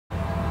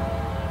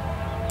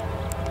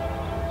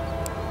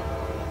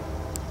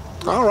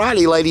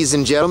Alrighty, ladies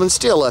and gentlemen,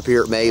 still up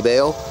here at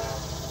Maybelle,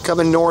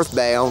 coming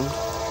northbound.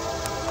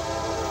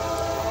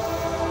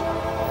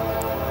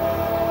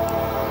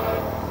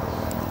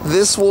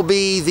 This will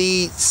be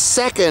the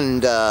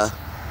second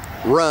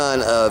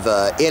run of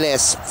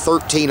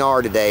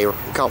ES44 today. We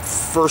caught the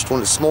first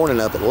one this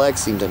morning up at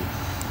Lexington.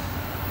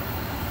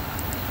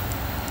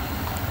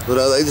 But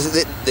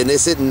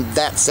this isn't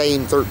that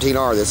same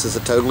 13R. This is a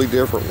totally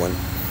different one.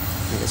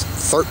 It's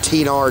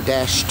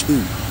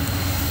 13R-2.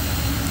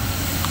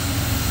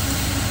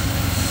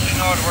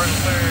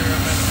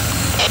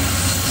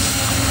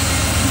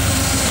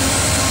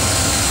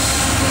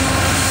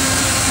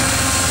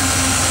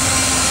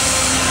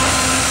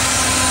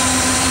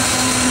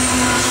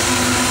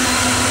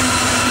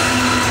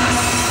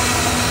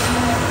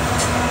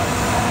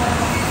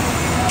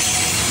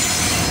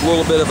 A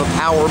little bit of a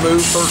power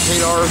move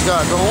 13R's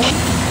got going.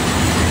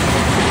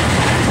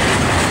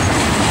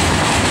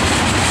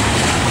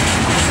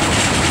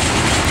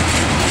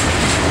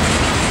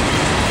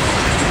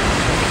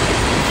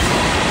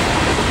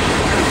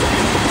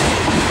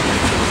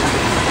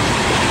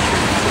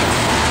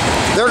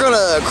 They're going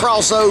to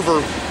cross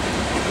over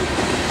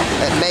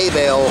at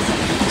Maybelle,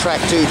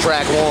 track 2,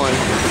 track 1.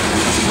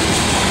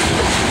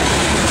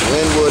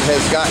 Linwood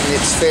has gotten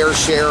its fair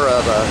share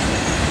of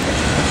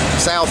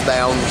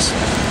southbounds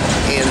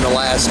in the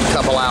last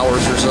couple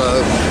hours or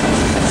so.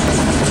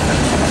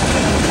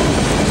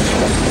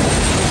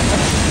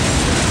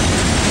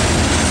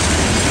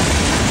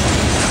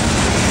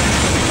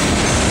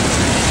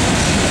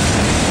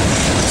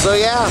 So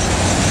yeah,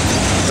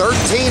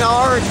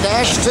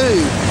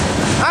 13R-2.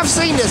 I've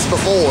seen this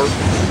before.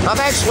 I've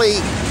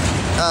actually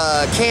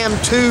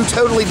cammed 2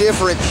 totally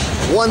different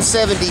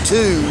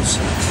 172s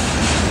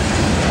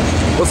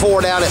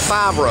before down at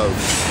 5 Road.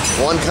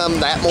 One come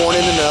that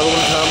morning, another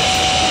one come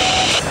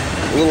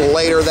a little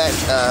later that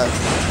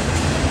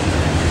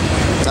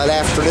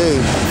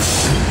afternoon.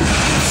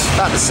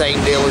 About the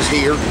same deal as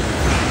here.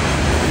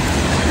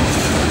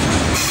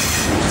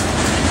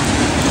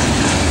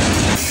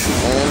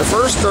 And the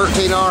first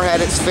 13R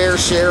had its fair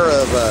share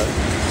of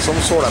some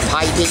sort of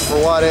piping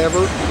for whatever,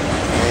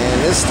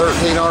 and this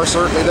 13R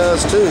certainly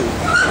does too.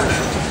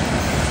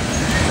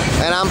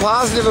 And I'm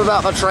positive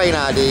about my train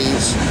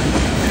IDs.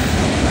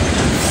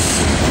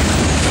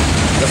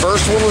 The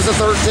first one was a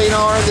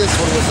 13R, this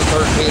one was a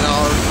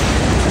 13R.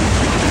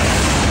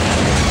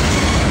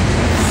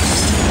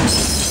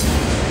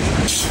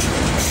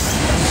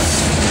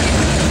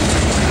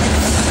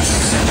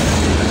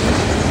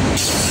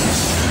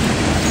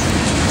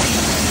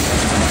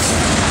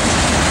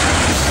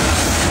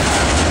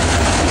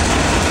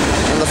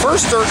 The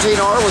first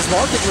 13R was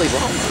markedly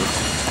longer.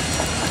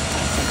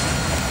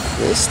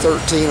 This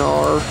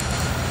 13R,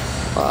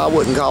 I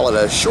wouldn't call it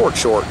a short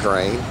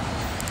train.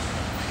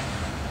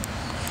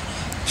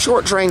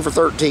 Short train for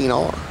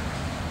 13R.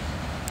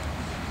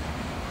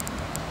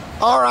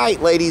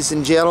 Alright, ladies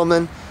and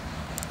gentlemen,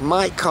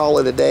 might call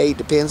it a day.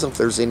 Depends on if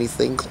there's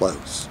anything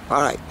close.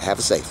 Alright, have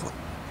a safe one.